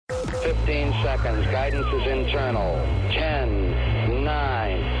15 seconds. Guidance is internal. 10,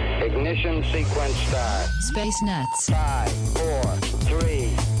 9. Ignition sequence start. Space Nuts. 5, 4,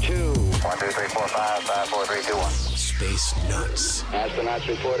 3, 2. 1, 2, 3, 4, 5, 5, 4, 3, 2, 1. Space Nuts. Astronauts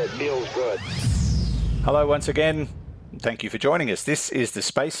report it feels good. Hello once again. Thank you for joining us. This is the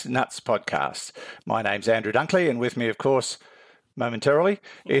Space Nuts podcast. My name's Andrew Dunkley, and with me, of course, momentarily,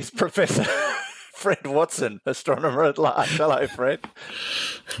 is Professor Fred Watson, astronomer at large. Hello, Fred.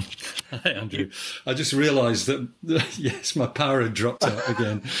 Hi, Andrew. I just realised that, yes, my power had dropped out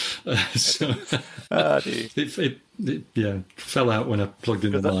again. It fell out when I plugged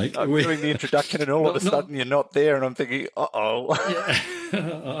in the mic. I'm doing the introduction, and all of a sudden you're not there, and I'm thinking, uh-oh. Yeah.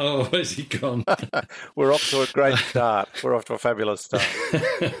 Oh, where's he gone? We're off to a great start. We're off to a fabulous start.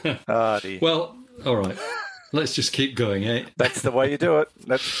 Oh, dear. Well, all right. Let's just keep going, eh? That's the way you do it.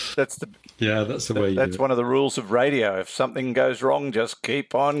 That's the way you do it. That's one of the rules of radio. If something goes wrong, just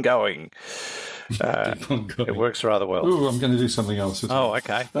keep on going. Keep on going. It works rather well. Ooh, I'm going to do something else. Oh,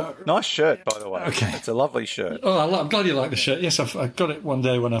 okay. Nice shirt, by the way. Okay. It's a lovely shirt. Oh, I'm glad you like the shirt. Yes, I got it one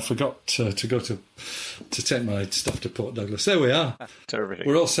day when I forgot to go to take my stuff to Port Douglas. There we are. Terrific.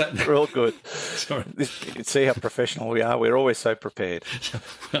 We're all set now. We're all good. Sorry. You can see how professional we are. We're always so prepared.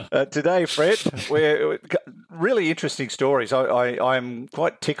 Today, Fred, we're really interesting stories. I'm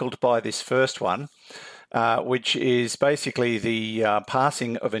quite tickled by this first one, which is basically the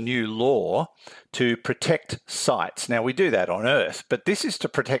passing of a new law to protect sites. Now, we do that on Earth, but this is to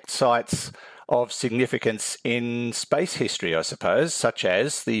protect sites of significance in space history, I suppose, such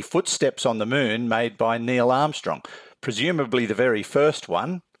as the footsteps on the moon made by Neil Armstrong, presumably the very first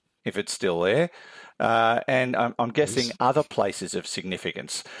one, if it's still there, and I'm guessing other places of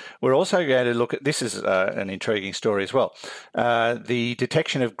significance. We're also going to look at, this is an intriguing story as well, the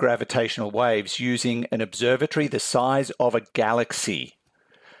detection of gravitational waves using an observatory the size of a galaxy.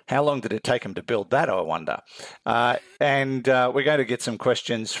 How long did it take them to build that, I wonder? And we're going to get some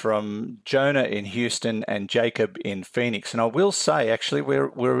questions from Jonah in Houston and Jacob in Phoenix. And I will say, actually,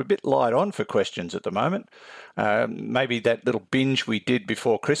 we're a bit light on for questions at the moment. Maybe that little binge we did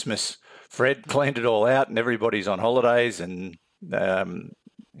before Christmas, Fred cleaned it all out, and everybody's on holidays and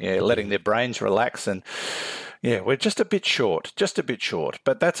letting their brains relax. And we're just a bit short.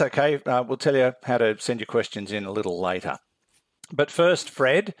 But that's okay. We'll tell you how to send your questions in a little later. But first,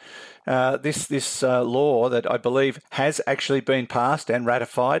 Fred, this law that I believe has actually been passed and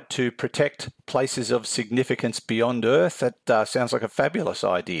ratified to protect places of significance beyond Earth, that sounds like a fabulous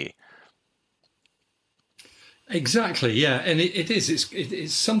idea. Exactly, yeah, and it is.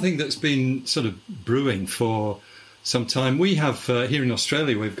 It's something that's been sort of brewing for some time. We have here in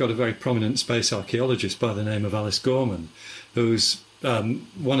Australia, we've got a very prominent space archaeologist by the name of Alice Gorman, who's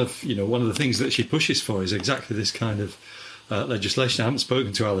one of the things that she pushes for is exactly this kind of legislation. I haven't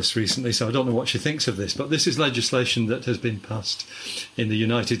spoken to Alice recently, so I don't know what she thinks of this, but this is legislation that has been passed in the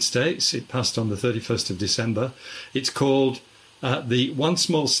United States. It passed on the 31st of December. It's called the One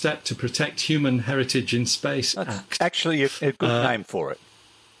Small Step to Protect Human Heritage in Space Act. Actually, a good name for it.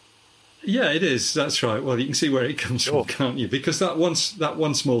 Yeah, it is. That's right. Well, you can see where it comes from, can't you? Because that one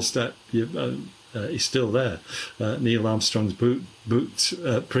small step is still there. Neil Armstrong's boot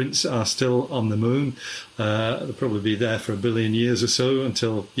prints are still on the moon. They'll probably be there for 1 billion years or so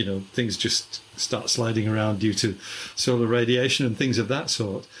until things just start sliding around due to solar radiation and things of that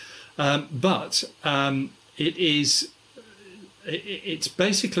sort. But it's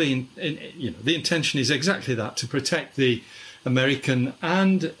basically the intention is exactly that, to protect the American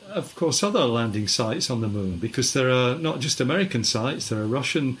and, of course, other landing sites on the moon, because there are not just American sites, there are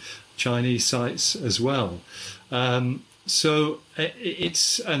Russian, Chinese sites as well. So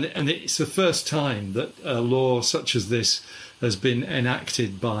it's the first time that a law such as this has been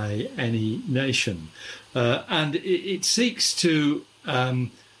enacted by any nation, and it seeks to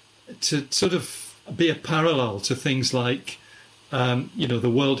sort of be a parallel to things like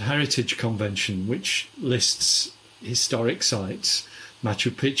the World Heritage Convention, which lists historic sites.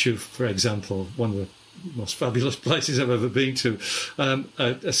 Machu Picchu, for example, one of the most fabulous places I've ever been to,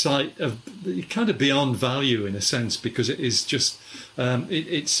 a site of kind of beyond value in a sense, because it is just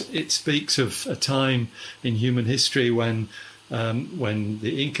it speaks of a time in human history when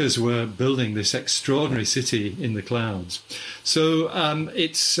the Incas were building this extraordinary city in the clouds. So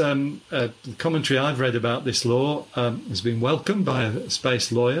it's the commentary I've read about this law has been welcomed by a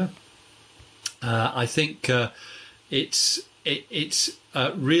space lawyer. I think it's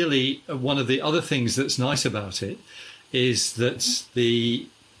really one of the other things that's nice about it is that the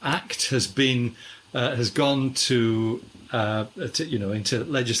Act has gone to into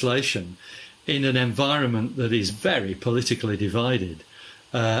legislation in an environment that is very politically divided.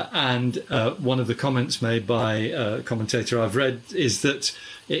 And one of the comments made by a commentator I've read is that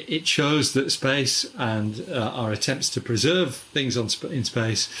it shows that space and our attempts to preserve things in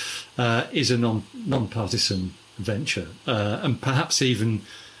space is a non-partisan venture, and perhaps even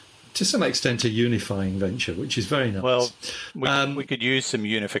to some extent a unifying venture, which is very nice. Well, we could use some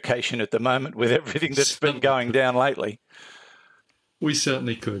unification at the moment with everything that's been going down lately. We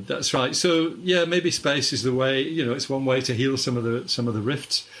certainly could. That's right. So yeah, maybe space is the way. It's one way to heal some of the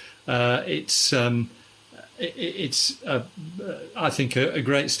rifts. It's I think a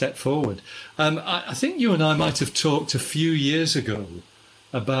great step forward. I think you and I might have talked a few years ago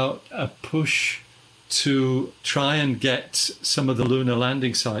about a push to try and get some of the lunar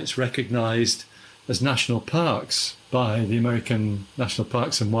landing sites recognised as national parks by the American National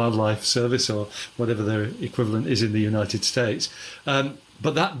Parks and Wildlife Service, or whatever their equivalent is in the United States.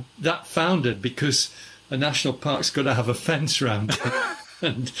 But that foundered because a national park's got to have a fence around it.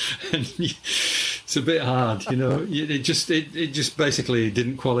 and it's a bit hard, It just basically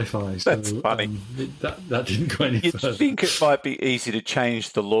didn't qualify. So, that's funny. That didn't go any further. You'd think it might be easy to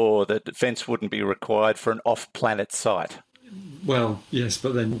change the law that the fence wouldn't be required for an off-planet site. Well, yes,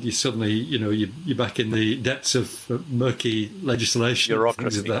 but then you suddenly, you're back in the depths of murky legislation,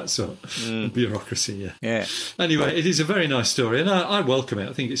 bureaucracy things of that sort. Bureaucracy, yeah. Yeah. Anyway, it is a very nice story, and I welcome it.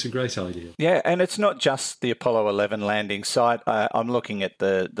 I think it's a great idea. Yeah, and it's not just the Apollo 11 landing site. I'm looking at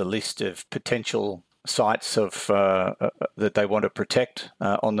the list of potential sites of that they want to protect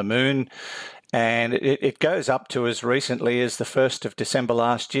on the moon. And it goes up to as recently as the 1st of December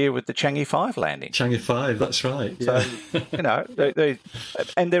last year with the Chang'e 5 landing. Chang'e 5, that's right. Yeah. So,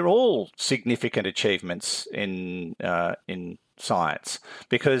 and they're all significant achievements in science,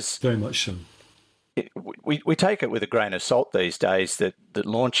 because very much so. We take it with a grain of salt these days that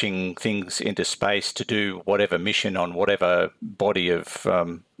launching things into space to do whatever mission on whatever body of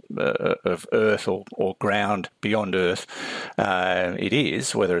Earth or ground beyond Earth it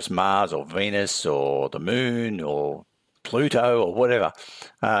is, whether it's Mars or Venus or the Moon or Pluto or whatever.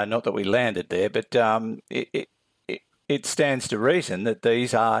 Not that we landed there, but it stands to reason that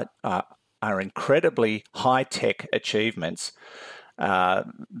these are incredibly high-tech achievements.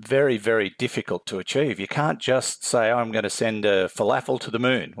 Very, very difficult to achieve. You can't just say, I'm going to send a falafel to the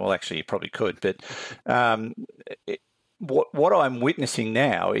moon. Well, actually, you probably could, but what I'm witnessing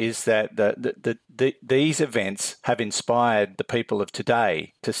now is that these events have inspired the people of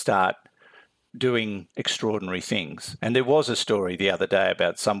today to start doing extraordinary things. And there was a story the other day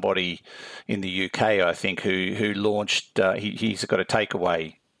about somebody in the UK, I think, who launched, he's got a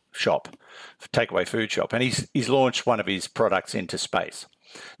takeaway food shop, and he's launched one of his products into space.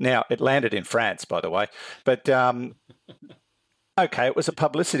 Now, it landed in France, by the way, but okay, it was a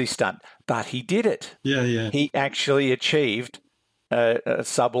publicity stunt, but he did it. Yeah. He actually achieved a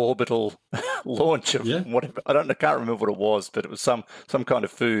suborbital launch of whatever. I can't remember what it was, but it was some kind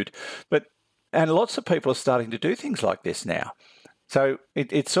of food. And lots of people are starting to do things like this now. So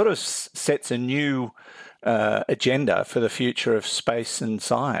it sort of sets a new agenda for the future of space and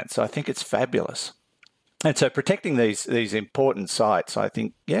science. I think it's fabulous. And so protecting these important sites, I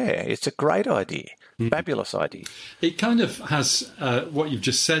think, it's a great idea. Fabulous idea. It kind of has, what you've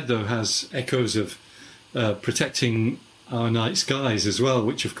just said, though, has echoes of protecting our night skies as well,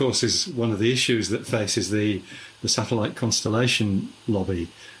 which, of course, is one of the issues that faces the satellite constellation lobby.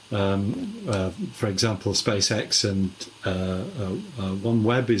 For example, SpaceX and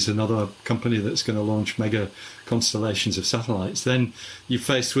OneWeb is another company that's going to launch mega constellations of satellites. Then you're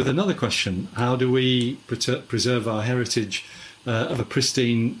faced with another question. How do we preserve our heritage of a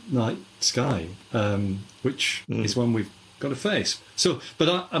pristine night sky, which is one we've got to face? So,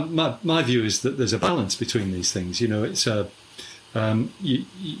 but my view is that there's a balance between these things. It's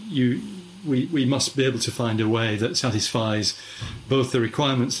we must be able to find a way that satisfies both the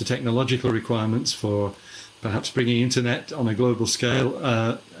requirements, the technological requirements for perhaps bringing internet on a global scale,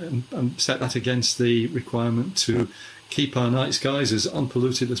 and set that against the requirement to keep our night skies as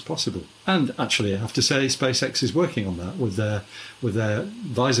unpolluted as possible. And actually, I have to say, SpaceX is working on that with their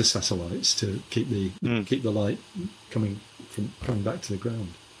Visor satellites to keep the light coming back to the ground.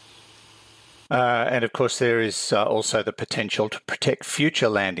 And of course, there is also the potential to protect future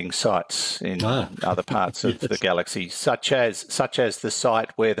landing sites in other parts of the galaxy, such as the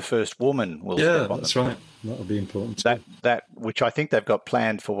site where the first woman will step on. That's right. That'll be important. That which I think they've got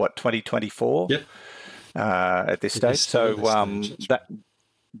planned for 2024. Yep. At this stage. So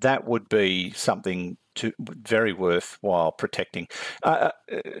that would be something very worthwhile protecting.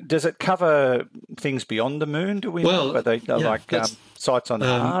 Does it cover things beyond the moon? Do we know? Are they sites on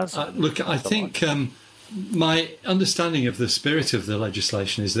Mars? Look, I think my understanding of the spirit of the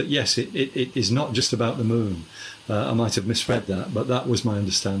legislation is that, yes, it is not just about the moon. I might have misread that, but that was my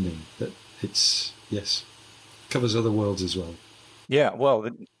understanding, that it's, yes, covers other worlds as well. Yeah,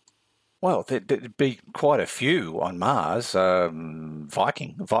 well, there'd be quite a few on Mars.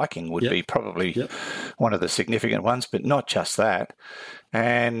 Viking would be probably one of the significant ones, but not just that.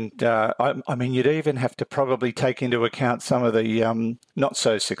 And I mean, you'd even have to probably take into account some of the not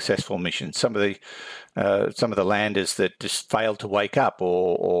so successful missions, some of the landers that just failed to wake up,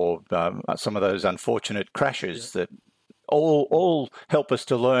 or some of those unfortunate crashes that all help us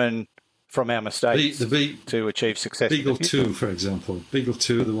to learn from our mistakes to achieve success. Beagle 2, for example. Beagle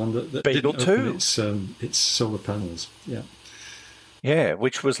 2, the one that Beagle didn't open its solar panels. Yeah. Yeah,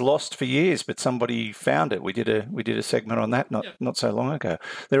 which was lost for years, but somebody found it. We did a segment on that not so long ago.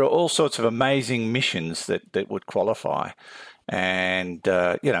 There are all sorts of amazing missions that would qualify. And,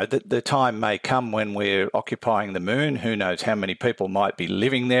 the time may come when we're occupying the moon. Who knows how many people might be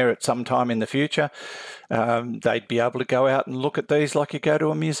living there at some time in the future. They'd be able to go out and look at these like you go to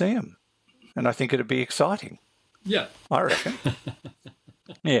a museum. And I think it'd be exciting. Yeah. I reckon.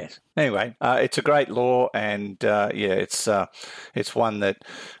 Yes. Anyway, it's a great law, and it's one that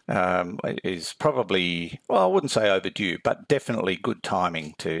is probably, well, I wouldn't say overdue, but definitely good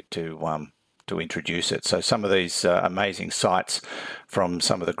timing to introduce it. So some of these amazing sites from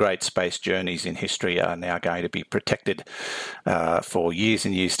some of the great space journeys in history are now going to be protected for years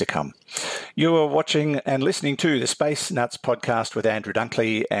and years to come. You are watching and listening to the Space Nuts podcast with Andrew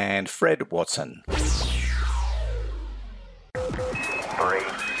Dunkley and Fred Watson. 3,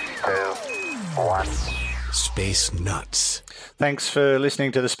 2, 1. Space Nuts. Thanks for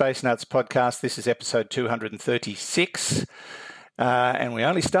listening to the Space Nuts podcast. This is episode 236. And we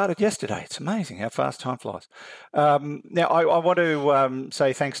only started yesterday. It's amazing how fast time flies. Now, I want to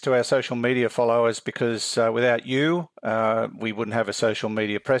say thanks to our social media followers, because without you, we wouldn't have a social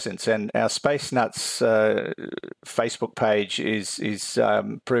media presence. And our Space Nuts Facebook page is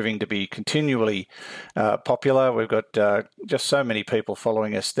proving to be continually popular. We've got just so many people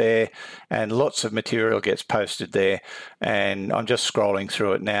following us there, and lots of material gets posted there. And I'm just scrolling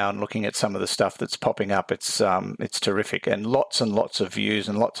through it now and looking at some of the stuff that's popping up. It's terrific, and lots of views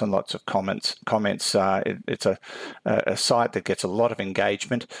and lots of comments. It's a site that gets a lot of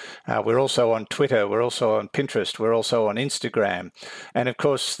engagement. We're also on Twitter. We're also on Pinterest. We're also on Instagram. And of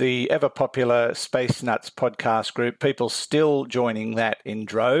course, the ever popular Space Nuts podcast group, people still joining that in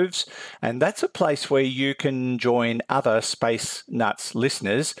droves. And that's a place where you can join other Space Nuts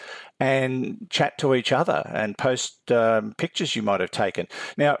listeners and chat to each other and post pictures you might have taken.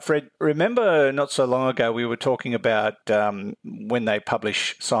 Now, Fred, remember not so long ago we were talking about when they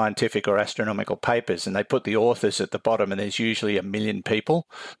publish scientific or astronomical papers and they put the authors at the bottom, and there's usually 1 million people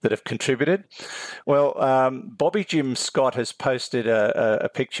that have contributed. Well, Bobby Jim Scott has posted a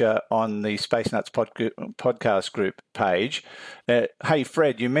picture on the Space Nuts podcast group page. Hey,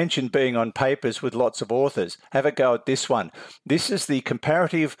 Fred, you mentioned being on papers with lots of authors. Have a go at this one. This is the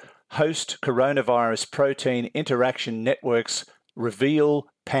comparative host coronavirus protein interaction networks reveal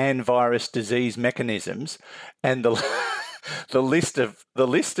pan-virus disease mechanisms, and the list of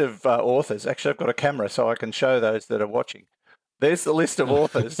authors. Actually, I've got a camera so I can show those that are watching. There's the list of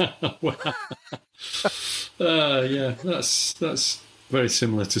authors. Yeah, that's very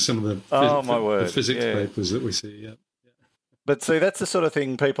similar to some of the physics papers that we see. Yeah. But see, that's the sort of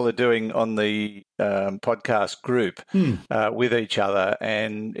thing people are doing on the podcast group with each other,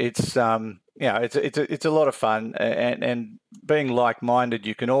 and it's it's a lot of fun. And being like-minded,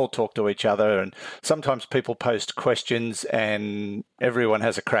 you can all talk to each other, and sometimes people post questions, and everyone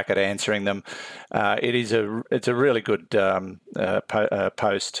has a crack at answering them. It's a really good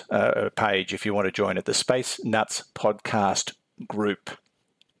page if you want to join it. The Space Nuts podcast group.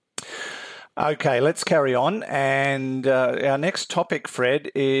 Okay, let's carry on. And our next topic, Fred,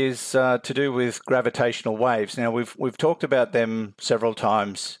 is to do with gravitational waves. Now, we've talked about them several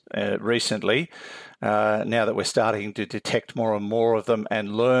times recently, now that we're starting to detect more and more of them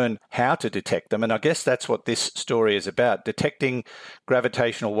and learn how to detect them. And I guess that's what this story is about, detecting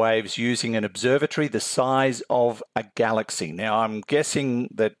gravitational waves using an observatory the size of a galaxy. Now, I'm guessing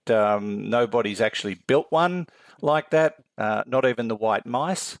that nobody's actually built one like that, not even the white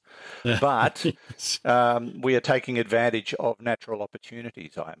mice, but we are taking advantage of natural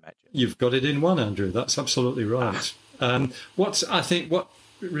opportunities, I imagine. You've got it in one, Andrew. That's absolutely right. What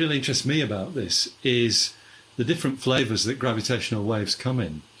really interests me about this is the different flavours that gravitational waves come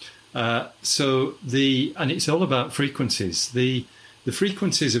in. And it's all about frequencies. The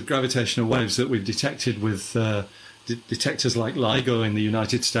frequencies of gravitational waves that we've detected with detectors like LIGO in the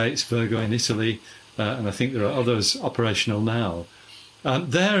United States, Virgo in Italy, and I think there are others operational now.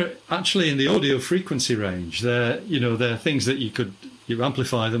 They're actually in the audio frequency range. They're things that you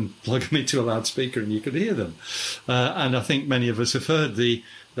amplify them, plug them into a loudspeaker, and you could hear them. And I think many of us have heard the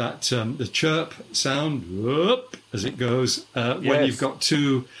chirp sound whoop, as it goes when you've got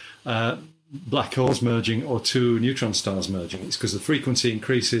two black holes merging or two neutron stars merging. It's because the frequency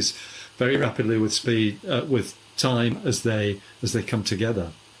increases very rapidly with speed, with time as they come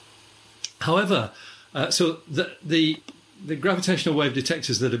together. However, so the gravitational wave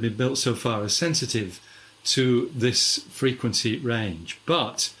detectors that have been built so far are sensitive to this frequency range,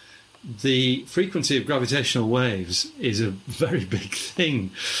 but the frequency of gravitational waves is a very big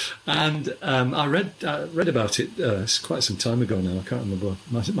thing, and I read about it quite some time ago now. I can't remember.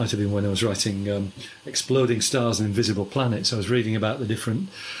 It might have been when I was writing Exploding Stars and Invisible Planets. I was reading about the different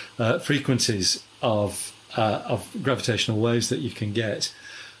frequencies of gravitational waves that you can get,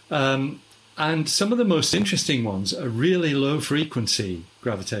 and some of the most interesting ones are really low frequency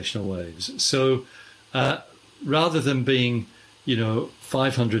gravitational waves. So rather than being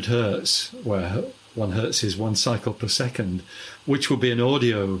 500 hertz, where 1 hertz is 1 cycle per second, which will be an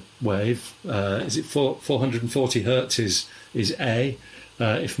audio wave. Is it 440 hertz is A,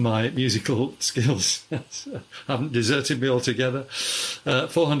 if my musical skills haven't deserted me altogether.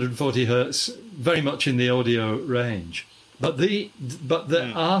 440 hertz, very much in the audio range. But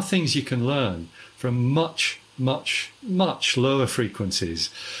there are things you can learn from much, much, much lower frequencies.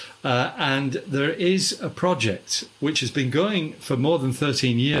 And there is a project which has been going for more than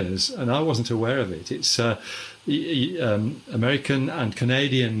 13 years, and I wasn't aware of it. It's American and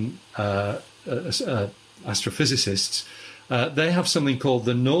Canadian astrophysicists. They have something called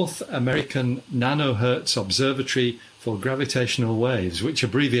the North American Nanohertz Observatory for Gravitational Waves, which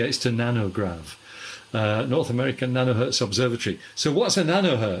abbreviates to NanoGrav. North American Nanohertz Observatory. So what's a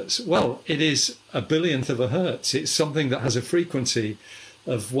nanohertz? Well, it is a billionth of a hertz. It's something that has a frequency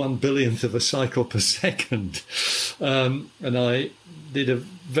of 1 billionth of a cycle per second. And I did a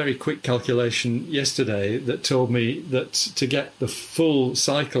very quick calculation yesterday that told me that to get the full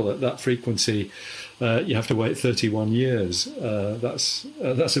cycle at that frequency, you have to wait 31 years. That's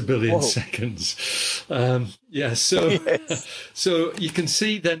a billion seconds. So you can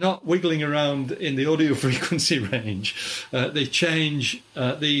see they're not wiggling around in the audio frequency range. They change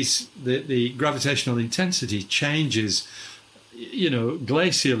the gravitational intensity changes,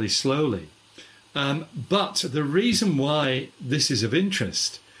 glacially slowly. But the reason why this is of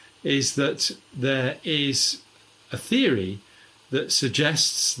interest is that there is a theory that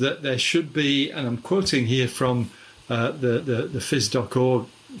suggests that there should be, and I'm quoting here from the phys.org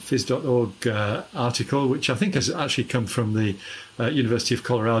article, which I think has actually come from the University of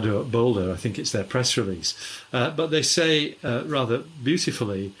Colorado at Boulder. I think it's their press release. But they say rather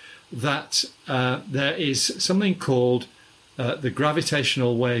beautifully that there is something called the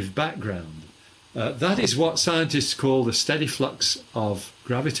gravitational wave background. That is what scientists call the steady flux of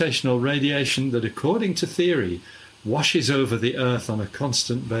gravitational radiation that, according to theory, washes over the Earth on a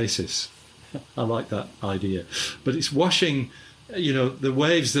constant basis. I like that idea. But it's washing, the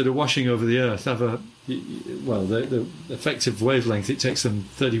waves that are washing over the Earth have the effective wavelength, it takes them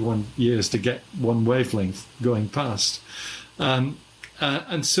 31 years to get one wavelength going past. And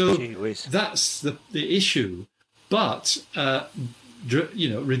so that's the issue. But,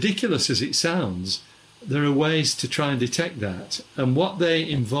 ridiculous as it sounds, there are ways to try and detect that. And what they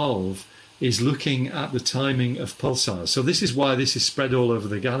involve is looking at the timing of pulsars. So this is why this is spread all over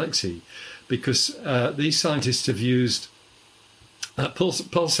the galaxy, because these scientists have used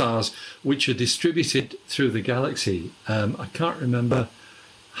pulsars which are distributed through the galaxy. I can't remember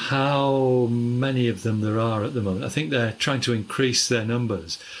how many of them there are at the moment. I think they're trying to increase their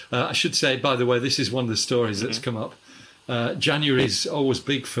numbers. I should say, by the way, this is one of the stories that's come up. January is always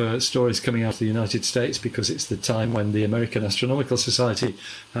big for stories coming out of the United States because it's the time when the American Astronomical Society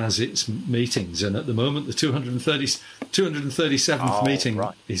has its meetings. And at the moment, the 237th meeting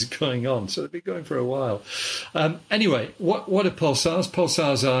is going on. So they've been going for a while. Anyway, what are pulsars?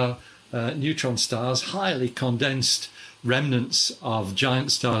 Pulsars are neutron stars, highly condensed remnants of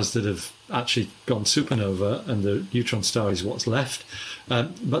giant stars that have actually gone supernova, and the neutron star is what's left.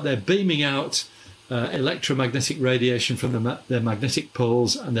 But they're beaming out electromagnetic radiation from their magnetic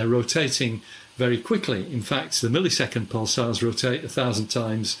poles, and they're rotating very quickly. In fact, the millisecond pulsars rotate 1,000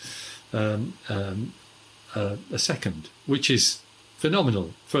 times a second, which is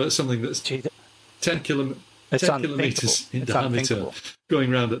phenomenal for something that's 10 kilometers in diameter,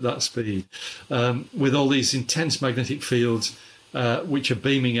 going around at that speed, with all these intense magnetic fields which are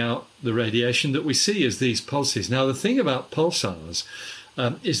beaming out the radiation that we see as these pulses. Now, the thing about pulsars,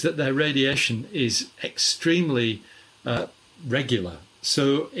 is that their radiation is extremely regular.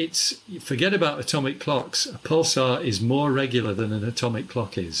 So forget about atomic clocks. A pulsar is more regular than an atomic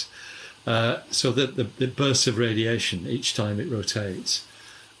clock is. So that the bursts of radiation each time it rotates.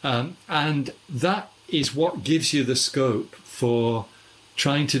 And that is what gives you the scope for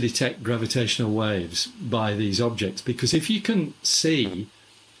trying to detect gravitational waves by these objects. Because if you can see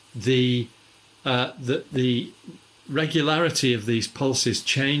the regularity of these pulses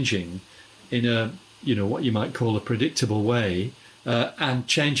changing in a, what you might call a predictable way, and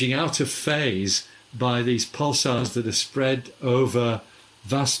changing out of phase by these pulsars that are spread over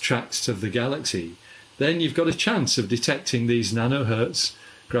vast tracts of the galaxy, then you've got a chance of detecting these nanohertz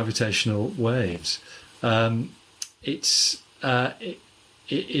gravitational waves. It's I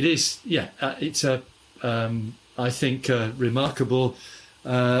think a remarkable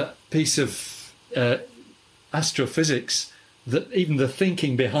piece of astrophysics, that even the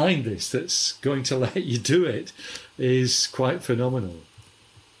thinking behind this that's going to let you do it is quite phenomenal.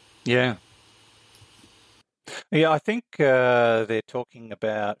 Yeah. Yeah, I think they're talking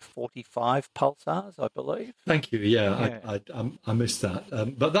about 45 pulsars, I believe. Thank you. Yeah. I missed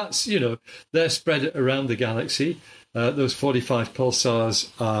that. But that's, they're spread around the galaxy. Those 45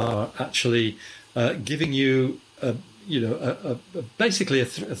 pulsars are actually giving you, basically a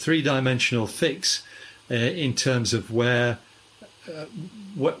three-dimensional fix in terms of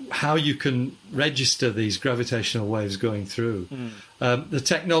how you can register these gravitational waves going through. The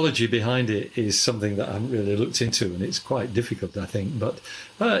technology behind it is something that I haven't really looked into, and it's quite difficult, I think. But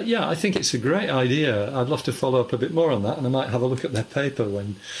I think it's a great idea. I'd love to follow up a bit more on that, and I might have a look at their paper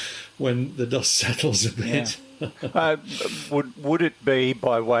when the dust settles a bit. Would it be,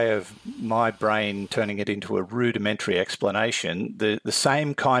 by way of my brain turning it into a rudimentary explanation, the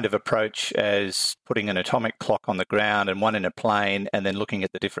same kind of approach as putting an atomic clock on the ground and one in a plane and then looking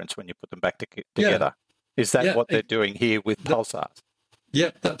at the difference when you put them back together? Is that what they're doing here with pulsars? Yeah,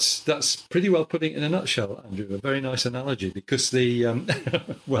 that's pretty well putting it in a nutshell, Andrew. A very nice analogy, because the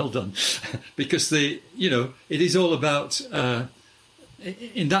well done, because it is all about.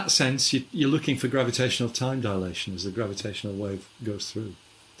 In that sense, you're looking for gravitational time dilation as the gravitational wave goes through.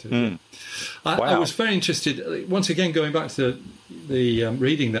 I was very interested, once again, going back to the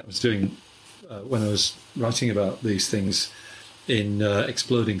reading that I was doing when I was writing about these things in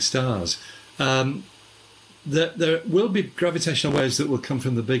Exploding Stars. There will be gravitational waves that will come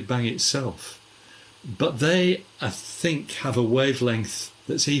from the Big Bang itself, but they, I think, have a wavelength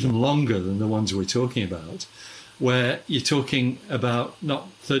that's even longer than the ones we're talking about, where you're talking about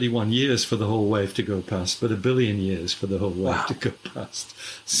not 31 years for the whole wave to go past, but 1 billion years for the whole wave to go past.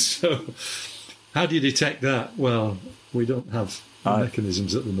 So how do you detect that? Well, we don't have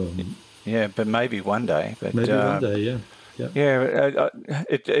mechanisms at the moment. Yeah, but maybe one day. Maybe one day, yeah.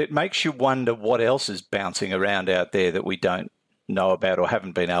 It makes you wonder what else is bouncing around out there that we don't know about or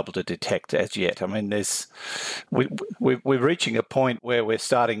haven't been able to detect as yet. I mean, we're reaching a point where we're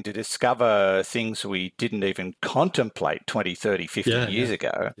starting to discover things we didn't even contemplate 20, 30, 50 years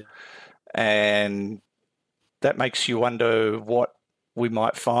ago. Yeah. And that makes you wonder what we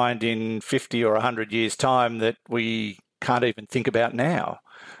might find in 50 or 100 years' time that we can't even think about now.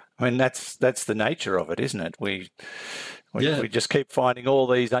 I mean, that's the nature of it, isn't it? We just keep finding all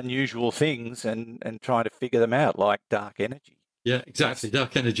these unusual things and trying to figure them out, like dark energy. Yeah, exactly.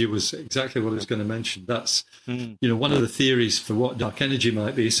 Dark energy was exactly what I was going to mention. That's, one of the theories for what dark energy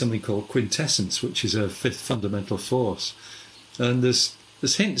might be is something called quintessence, which is a fifth fundamental force. And there's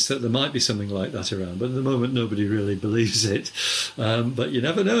hints that there might be something like that around, but at the moment nobody really believes it. But you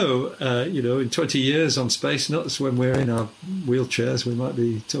never know. In 20 years on Space Nuts, when we're in our wheelchairs, we might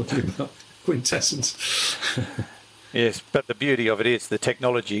be talking about quintessence. Yes, but the beauty of it is the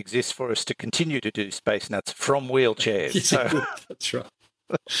technology exists for us to continue to do Space Nuts from wheelchairs. Yeah, so that's right.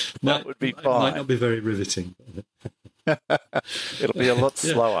 That would be fine. It might not be very riveting. It'll be a lot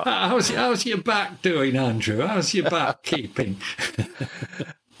slower. How's your back doing, Andrew? How's your back keeping?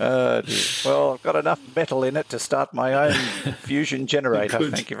 Dear. Well, I've got enough metal in it to start my own fusion generator.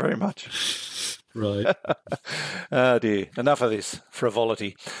 Good. Thank you very much. Right. Oh dear, enough of this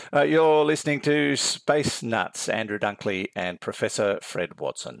frivolity. You're listening to Space Nuts, Andrew Dunkley and Professor Fred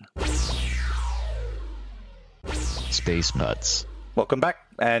Watson. Space Nuts. Welcome back,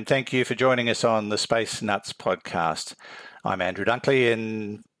 and thank you for joining us on the Space Nuts podcast. I'm Andrew Dunkley,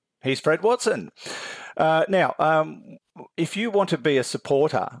 and he's Fred Watson. Now, if you want to be a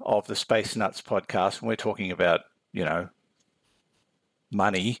supporter of the Space Nuts podcast, and we're talking about,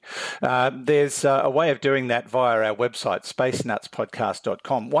 money, there's a way of doing that via our website,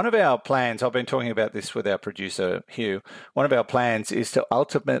 spacenutspodcast.com. One of our plans, I've been talking about this with our producer, Hugh, one of our plans is to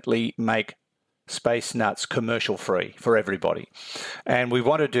ultimately make Space Nuts commercial free for everybody, and we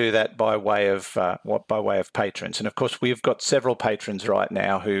want to do that by way of patrons. And of course, we've got several patrons right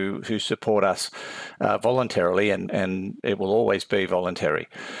now who support us voluntarily, and it will always be voluntary.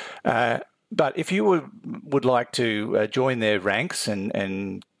 But if you would like to join their ranks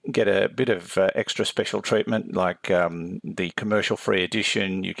and get a bit of extra special treatment, like the commercial free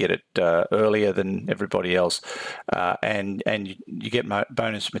edition, you get it earlier than everybody else, and you get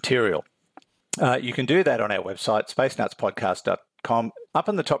bonus material. You can do that on our website, spacenutspodcast.com. Up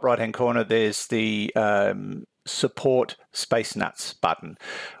in the top right-hand corner, there's the Support Space Nuts button.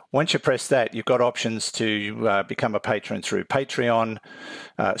 Once you press that, you've got options to become a patron through Patreon,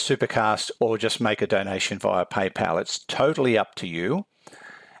 Supercast, or just make a donation via PayPal. It's totally up to you.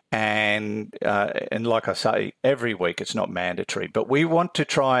 And like I say, every week it's not mandatory, but we want to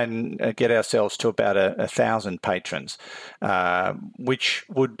try and get ourselves to about 1,000 patrons, which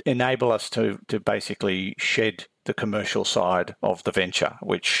would enable us to basically shed the commercial side of the venture,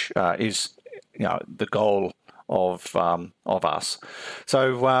 which is the goal of us.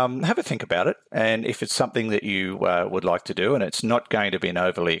 So have a think about it, and if it's something that you would like to do, and it's not going to be an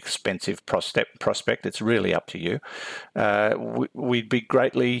overly expensive prospect, it's really up to you. We'd be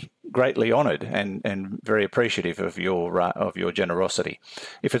greatly honoured and very appreciative of your generosity.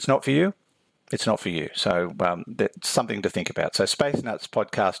 If it's not for you, it's not for you. So that's something to think about. So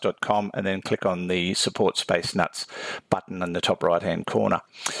spacenutspodcast.com, and then click on the Support Space Nuts button in the top right-hand corner.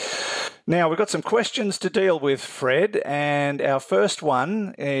 Now, we've got some questions to deal with, Fred, and our first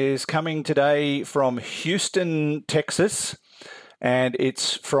one is coming today from Houston, Texas, and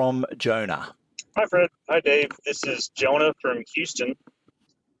it's from Jonah. Hi, Fred. Hi, Dave. This is Jonah from Houston.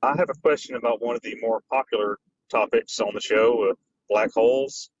 I have a question about one of the more popular topics on the show, black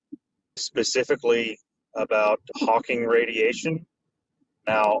holes, specifically about Hawking radiation.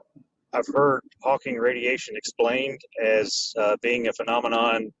 Now, I've heard Hawking radiation explained as being a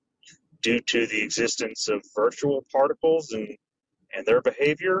phenomenon due to the existence of virtual particles and their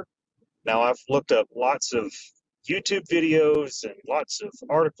behavior. Now, I've looked up lots of YouTube videos and lots of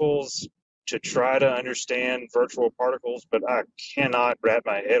articles to try to understand virtual particles, but I cannot wrap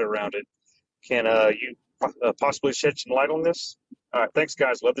my head around it. Can you possibly shed some light on this? All right, thanks,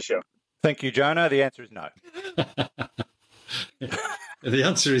 guys. Love the show. Thank you, Jonah. The answer is no. The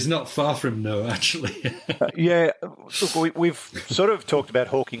answer is not far from no, actually. Yeah, look, we've sort of talked about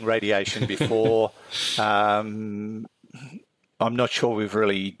Hawking radiation before. I'm not sure we've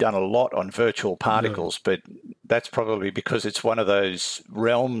really done a lot on virtual particles, but that's probably because it's one of those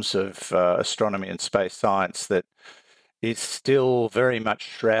realms of astronomy and space science that is still very much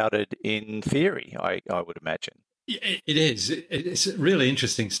shrouded in theory, I would imagine. It is. It's really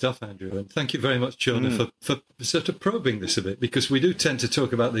interesting stuff, Andrew, and thank you very much, Jonah, for sort of probing this a bit, because we do tend to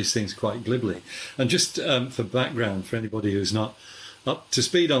talk about these things quite glibly. And just for background, for anybody who's not up to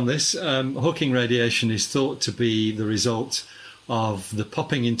speed on this, Hawking radiation is thought to be the result of the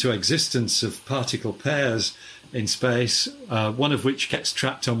popping into existence of particle pairs in space, one of which gets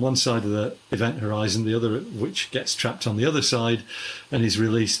trapped on one side of the event horizon, the other which gets trapped on the other side and is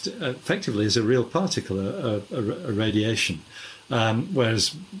released effectively as a real particle, a radiation,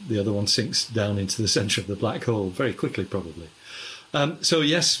 whereas the other one sinks down into the centre of the black hole very quickly, probably. So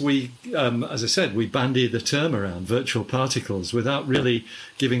yes, we, as I said, we bandy the term around, virtual particles, without really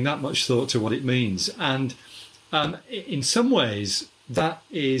giving that much thought to what it means. And in some ways, that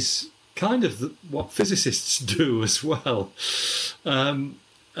is kind of what physicists do as well. And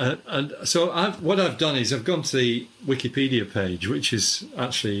so what I've done is I've gone to the Wikipedia page, which is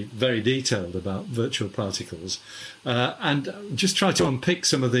actually very detailed about virtual particles, and just try to unpick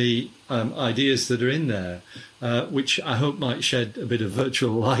some of the ideas that are in there, which I hope might shed a bit of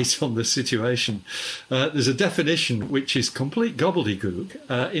virtual light on the situation. There's a definition which is complete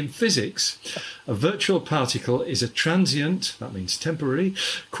gobbledygook. In physics, a virtual particle is a transient, that means temporary,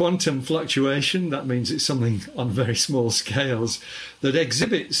 quantum fluctuation, that means it's something on very small scales, that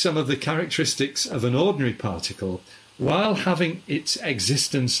exhibits some of the characteristics of an ordinary particle while having its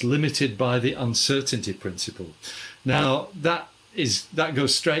existence limited by the uncertainty principle. Now, that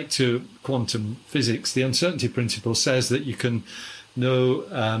goes straight to quantum physics. The uncertainty principle says that you can know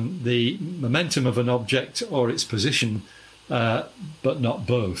the momentum of an object or its position, but not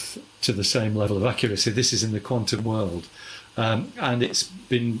both to the same level of accuracy. This is in the quantum world. And it's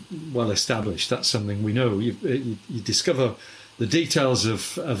been well established. That's something we know. You discover the details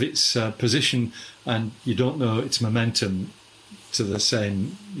of its position and you don't know its momentum to the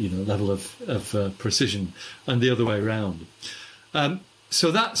same level of precision, and the other way around.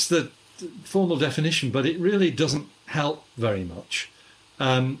 So that's the formal definition, but it really doesn't help very much.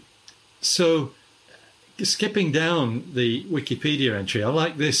 So skipping down the Wikipedia entry, I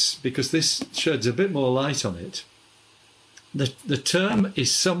like this because this sheds a bit more light on it. The term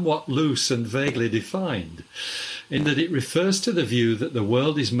is somewhat loose and vaguely defined in that it refers to the view that the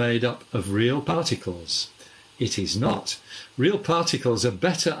world is made up of real particles. It is not. Real particles are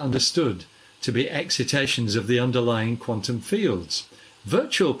better understood to be excitations of the underlying quantum fields.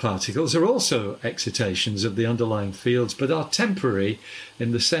 Virtual particles are also excitations of the underlying fields, but are temporary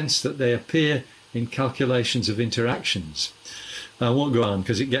in the sense that they appear in calculations of interactions. I won't go on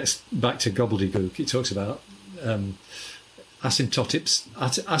because it gets back to gobbledygook. It talks about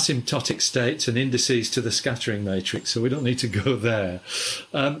asymptotic states and indices to the scattering matrix, so we don't need to go there.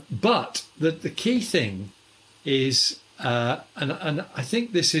 But the key thing is, and I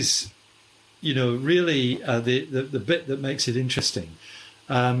think this is, really the bit that makes it interesting.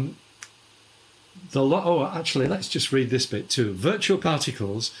 Actually, let's just read this bit too. Virtual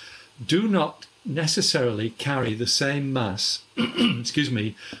particles do not necessarily carry the same mass,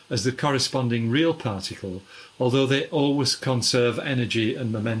 as the corresponding real particle, although they always conserve energy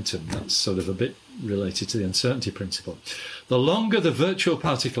and momentum. That's sort of a bit related to the uncertainty principle. The longer the virtual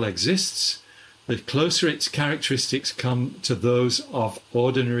particle exists, the closer its characteristics come to those of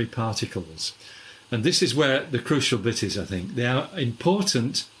ordinary particles. And this is where the crucial bit is, I think. They are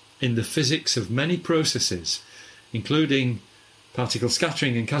important in the physics of many processes, including particle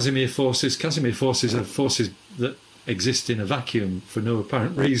scattering and Casimir forces. Casimir forces are forces that exist in a vacuum for no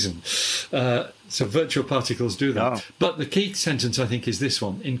apparent reason. So virtual particles do that. Oh. But the key sentence, I think, is this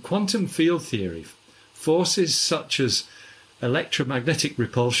one. In quantum field theory, forces such as electromagnetic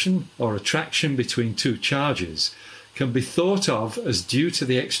repulsion or attraction between two charges can be thought of as due to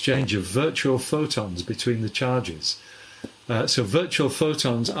the exchange of virtual photons between the charges. So virtual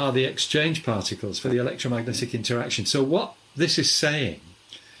photons are the exchange particles for the electromagnetic interaction. So what this is saying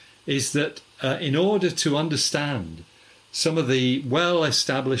is that in order to understand some of the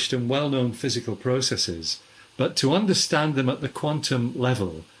well-established and well-known physical processes, but to understand them at the quantum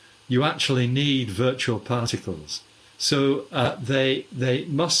level, you actually need virtual particles. So they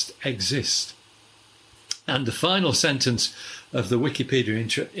must exist. And the final sentence of the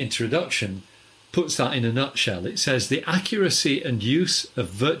Wikipedia introduction puts that in a nutshell. It says, the accuracy and use of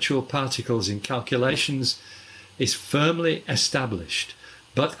virtual particles in calculations is firmly established,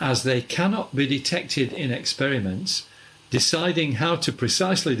 but as they cannot be detected in experiments, deciding how to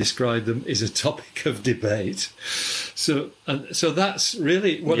precisely describe them is a topic of debate. So that's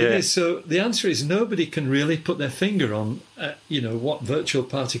really what it is. So the answer is nobody can really put their finger on, what virtual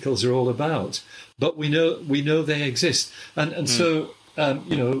particles are all about. But we know they exist, and so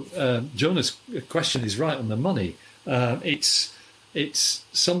Jonah's question is right on the money. It's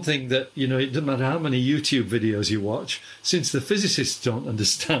something that, it doesn't matter how many YouTube videos you watch, since the physicists don't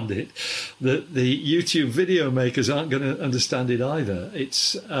understand it, the YouTube video makers aren't going to understand it either.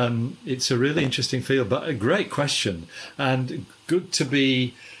 It's a really interesting field, but a great question, and good to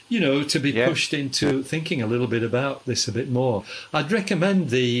be pushed into thinking a little bit about this a bit more. I'd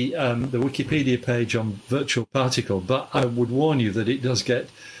recommend the Wikipedia page on virtual particle, but I would warn you that it does get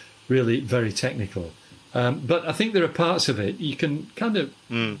really very technical. But I think there are parts of it you can kind of,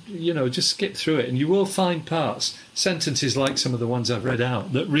 just skip through it, and you will find parts, sentences like some of the ones I've read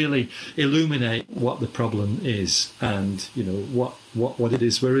out, that really illuminate what the problem is and, what it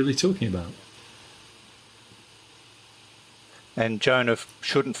is we're really talking about. And Jonah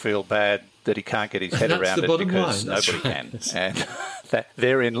shouldn't feel bad that he can't get his head around it because nobody can.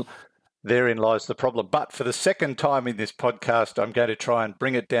 And therein lies the problem. But for the second time in this podcast, I'm going to try and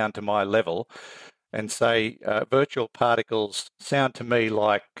bring it down to my level and say virtual particles sound to me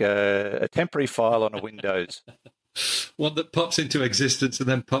like a temporary file on a Windows. One that pops into existence and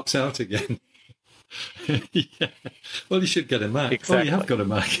then pops out again. Yeah. Well, you should get a Mac. Exactly. Oh, you have got a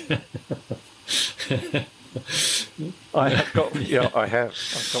Mac. I have got. Yeah, I have.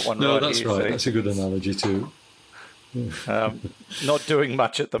 I've got one. No, right that's here, right. see? That's a good analogy too. Not doing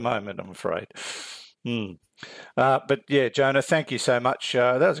much at the moment, I'm afraid. But yeah, Jonah, thank you so much.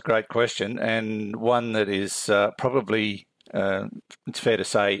 That was a great question, and one that is probably, it's fair to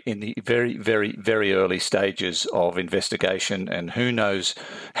say, in the very, very, very early stages of investigation, and who knows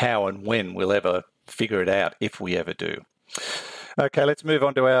how and when we'll ever figure it out, if we ever do. Okay, let's move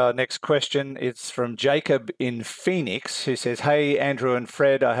on to our next question. It's from Jacob in Phoenix, who says, "Hey, Andrew and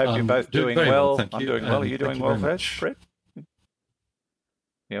Fred, I hope you're both doing well. Thank I'm you. doing well. Are you doing well, Fred?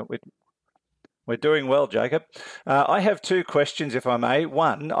 Yeah, We're doing well, Jacob. I have two questions, if I may.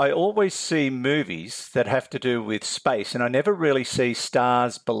 One, I always see movies that have to do with space, and I never really see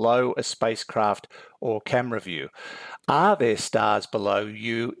stars below a spacecraft or camera view. Are there stars below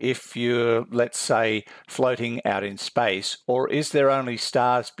you if you're, let's say, floating out in space, or is there only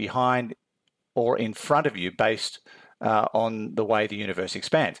stars behind or in front of you based on the way the universe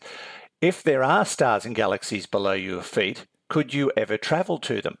expands? If there are stars and galaxies below your feet, could you ever travel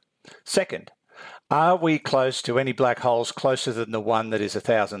to them? Second, are we close to any black holes closer than the one that is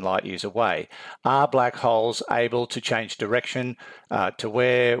 1,000 light years away? Are black holes able to change direction to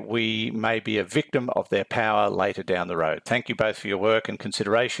where we may be a victim of their power later down the road? Thank you both for your work and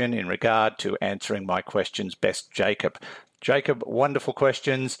consideration in regard to answering my questions. Best, Jacob. Jacob, wonderful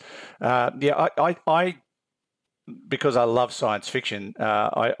questions. I because I love science fiction,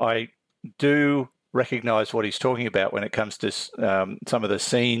 I do recognise what he's talking about when it comes to some of the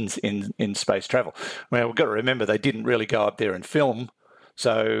scenes in space travel. Well, we've got to remember they didn't really go up there and film,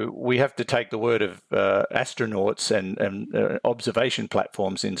 so we have to take the word of astronauts and observation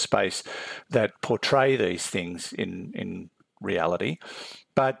platforms in space that portray these things in reality.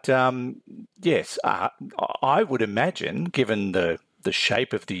 But yes, I would imagine, given the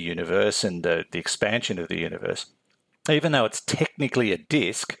shape of the universe and the expansion of the universe, even though it's technically a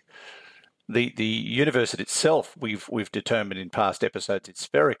disk, the universe itself, we've determined in past episodes, it's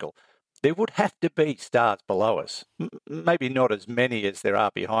spherical. There would have to be stars below us. Maybe not as many as there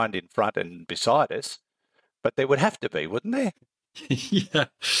are behind, in front, and beside us, but there would have to be, wouldn't there?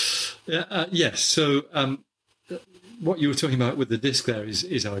 Yes. So what you were talking about with the disk there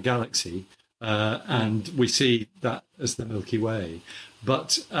is our galaxy, and we see that as the Milky Way.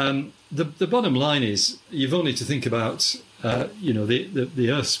 But the bottom line is, you've only to think about the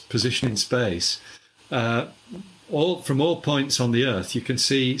Earth's position in space. From all points on the Earth, you can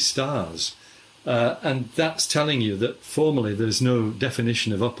see stars, and that's telling you that formally there's no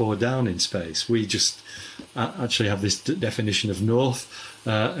definition of up or down in space. We just actually have this definition of north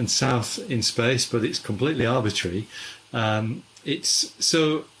and south in space, but it's completely arbitrary. The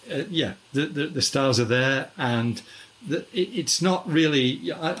stars are there, and it's not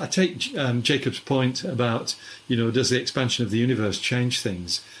really. I take Jacob's point about, does the expansion of the universe change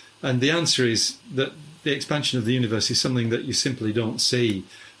things? And the answer is that the expansion of the universe is something that you simply don't see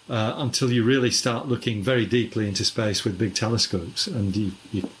until you really start looking very deeply into space with big telescopes, and you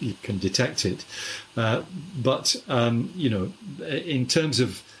can detect it. But in terms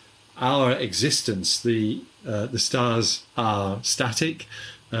of our existence, the stars are static.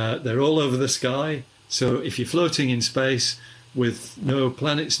 They're all over the sky. So if you're floating in space with no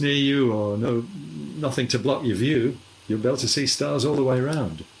planets near you or nothing to block your view, you'll be able to see stars all the way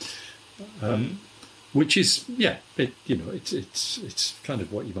around. Which is, it's kind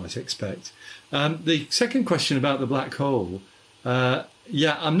of what you might expect. The second question about the black hole,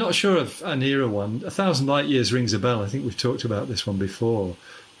 I'm not sure of a nearer one. 1,000 light years rings a bell. I think we've talked about this one before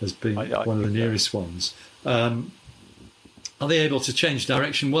as being one of the nearest ones. Are they able to change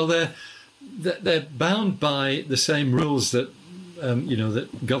direction? Well, they're bound by the same rules that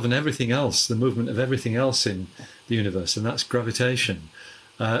that govern everything else, the movement of everything else in the universe, and that's gravitation.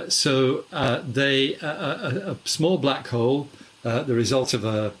 So a small black hole, the result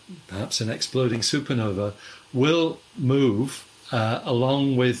of perhaps an exploding supernova, will move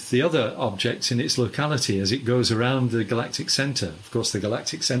along with the other objects in its locality as it goes around the galactic centre. Of course, the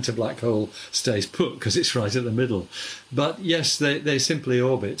galactic centre black hole stays put because it's right at the middle. But yes, they simply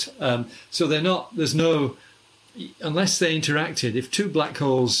orbit. So unless they interacted, if two black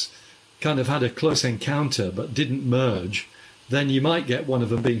holes kind of had a close encounter but didn't merge, then you might get one of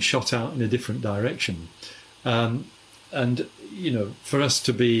them being shot out in a different direction. And for us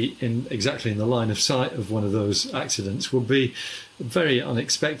to be exactly in the line of sight of one of those accidents would be very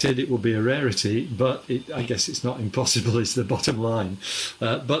unexpected. It would be a rarity, but I guess it's not impossible is the bottom line.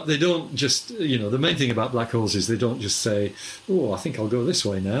 But they don't just, the main thing about black holes is they don't just say, oh, I think I'll go this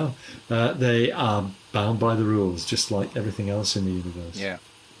way now. They are bound by the rules, just like everything else in the universe. Yeah.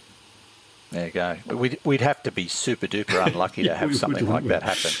 There you go. We'd have to be super duper unlucky to have something like that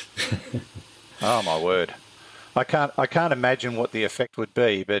happen. Oh, my word. I can't imagine what the effect would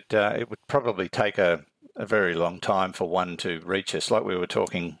be, but it would probably take a very long time for one to reach us. Like we were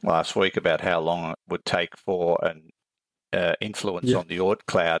talking last week about how long it would take for an influence on the Oort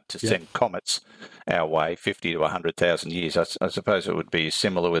cloud to send comets our way, 50 to 100,000 years. I suppose it would be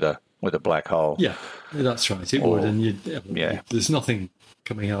similar with a black hole. Yeah, that's right. It would, and there's nothing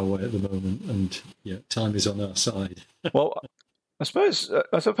coming our way at the moment, and time is on our side. Well, I suppose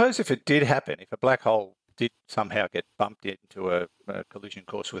if it did happen, if a black hole did somehow get bumped into a collision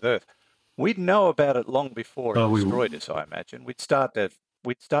course with Earth, we'd know about it long before it we destroyed us, I imagine. We'd start to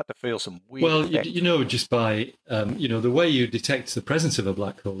feel some weird Well, effects. just by, the way you detect the presence of a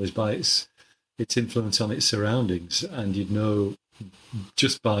black hole is by its influence on its surroundings. And you'd know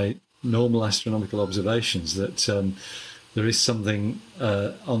just by normal astronomical observations that there is something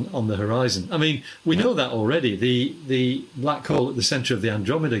on the horizon. I mean, we know that already. The black hole at the centre of the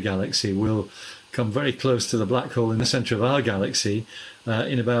Andromeda galaxy will come very close to the black hole in the centre of our galaxy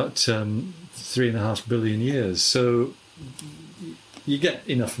in about 3.5 billion years. So you get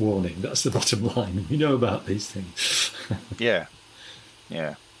enough warning. That's the bottom line. We know about these things. Yeah.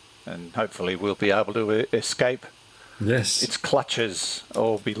 And hopefully we'll be able to escape its clutches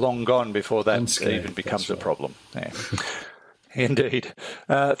or be long gone before that even becomes a problem. Yeah. Indeed.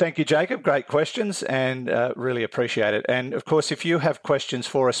 Thank you, Jacob. Great questions and really appreciate it. And, of course, if you have questions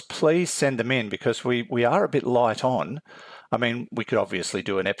for us, please send them in because we are a bit light on. I mean, we could obviously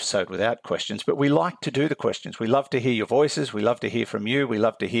do an episode without questions, but we like to do the questions. We love to hear your voices. We love to hear from you. We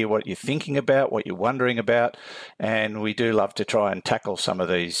love to hear what you're thinking about, what you're wondering about, and we do love to try and tackle some of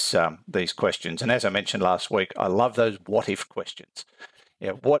these questions. And as I mentioned last week, I love those what-if questions.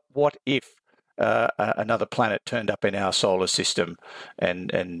 Yeah, what if another planet turned up in our solar system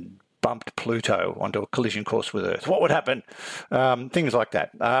and bumped Pluto onto a collision course with Earth? What would happen? Things like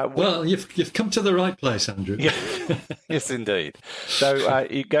that. Well, you've come to the right place, Andrew. Yeah. Yes, indeed. So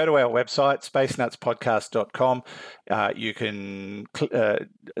you go to our website, spacenutspodcast.com. You can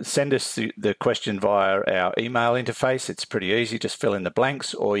send us the question via our email interface. It's pretty easy. Just fill in the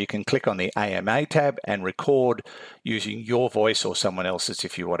blanks, or you can click on the AMA tab and record using your voice or someone else's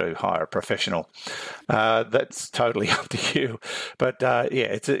if you want to hire a professional. That's totally up to you. But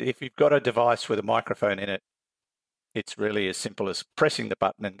if you've got a device with a microphone in it, it's really as simple as pressing the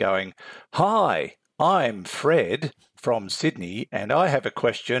button and going, "Hi, I'm Fred from Sydney, and I have a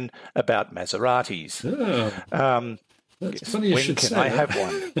question about Maseratis." That's funny you should say. When can I have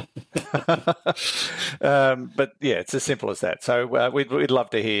one? But yeah, it's as simple as that. So we'd love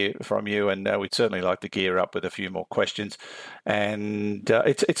to hear from you, and we'd certainly like to gear up with a few more questions. And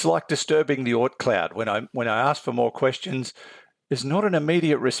it's like disturbing the Oort cloud. When I ask for more questions, there's not an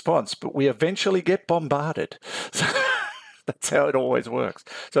immediate response, but we eventually get bombarded. So that's how it always works.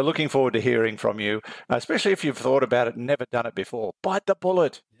 So looking forward to hearing from you, especially if you've thought about it and never done it before. Bite the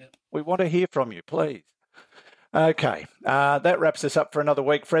bullet. Yeah. We want to hear from you, please. Okay, that wraps us up for another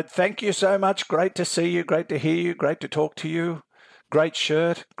week. Fred, thank you so much. Great to see you. Great to hear you. Great to talk to you. Great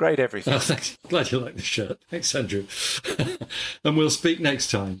shirt. Great everything. Oh, thanks. Glad you like the shirt. Thanks, Andrew. And we'll speak next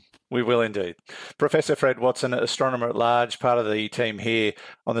time. We will indeed. Professor Fred Watson, astronomer at large, part of the team here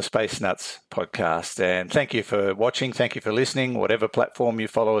on the Space Nuts podcast. And thank you for watching. Thank you for listening. Whatever platform you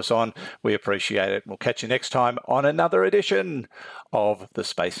follow us on, we appreciate it. We'll catch you next time on another edition of the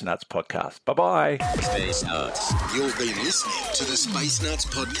Space Nuts podcast. Bye-bye. Space Nuts. You've been listening to the Space Nuts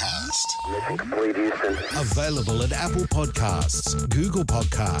podcast. Mission complete, Houston. Available at Apple Podcasts, Google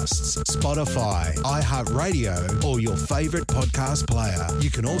Podcasts, Spotify, iHeartRadio, or your favorite podcast player. You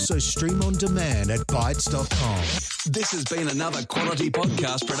can also stream on demand at Bytes.com. This has been another quality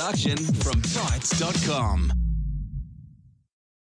podcast production from Bytes.com.